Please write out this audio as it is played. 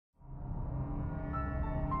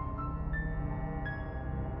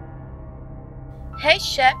Hey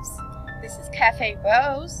chefs, this is Café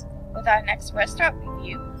Rose with our next restaurant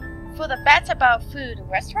review for the That's About Food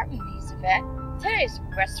Restaurant Reviews event. Today's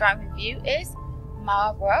restaurant review is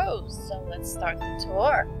MaRose, so let's start the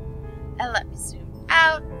tour. And let me zoom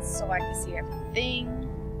out so I can see everything.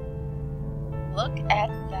 Look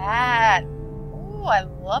at that. Ooh, I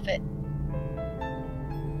love it.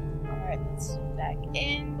 Alright, let's zoom back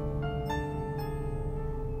in.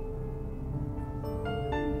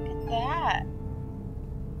 Look at that.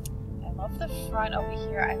 I love the front over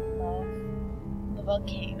here. I love the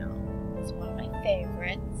volcano. It's one of my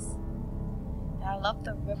favorites. And I love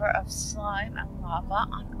the river of slime and lava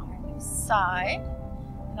on either side.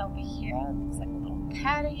 And over here, it looks like a little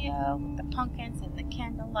patio with the pumpkins and the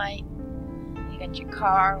candlelight. You got your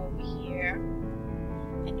car over here.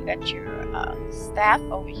 And you got your staff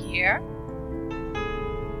over here.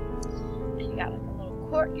 And you got like a little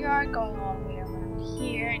courtyard going all the way around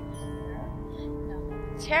here and here. And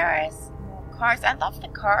on the terrace, more cars. I love the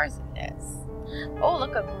cars in this. Oh,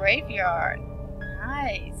 look, a graveyard.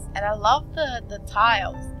 Nice. And I love the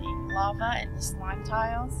tiles, the lava and the slime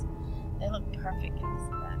tiles. They look perfect in this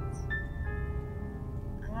event.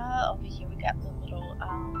 Over here we got the little,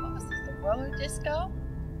 what was this, the roller disco?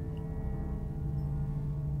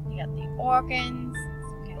 You got the organs,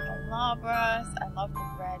 some candelabras. I love the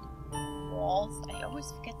red walls. I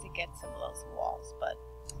always forget to get some of those walls, but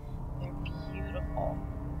they're beautiful.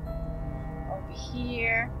 Over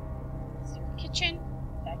here is your kitchen,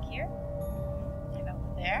 back here. And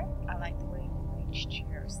over there, I like the way you arranged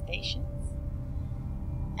your stations.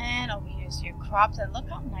 And over here is your crops, and look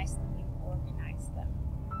how nicely you organized them.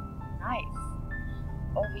 Nice.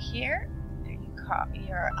 Over here,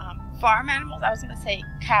 your farm animals. I was going to say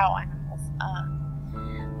cow animals.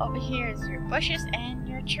 Over here is your bushes and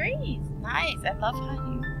your trees. Nice. I love how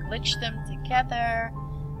you glitch them together.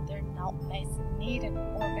 They're nice and neat and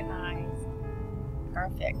organized.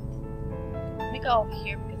 Perfect. Let me go over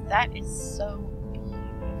here because that is so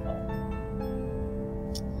beautiful.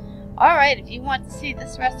 Alright, if you want to see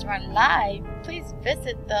this restaurant live, please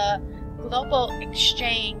visit the Global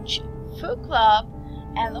Exchange Food Club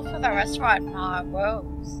and look for the restaurant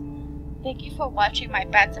MaRose. Thank you for watching my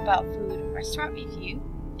That's About Food restaurant review.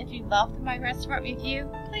 If you loved my restaurant review,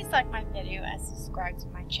 please like my video and subscribe to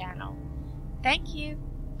my channel. Thank you.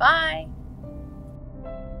 Bye.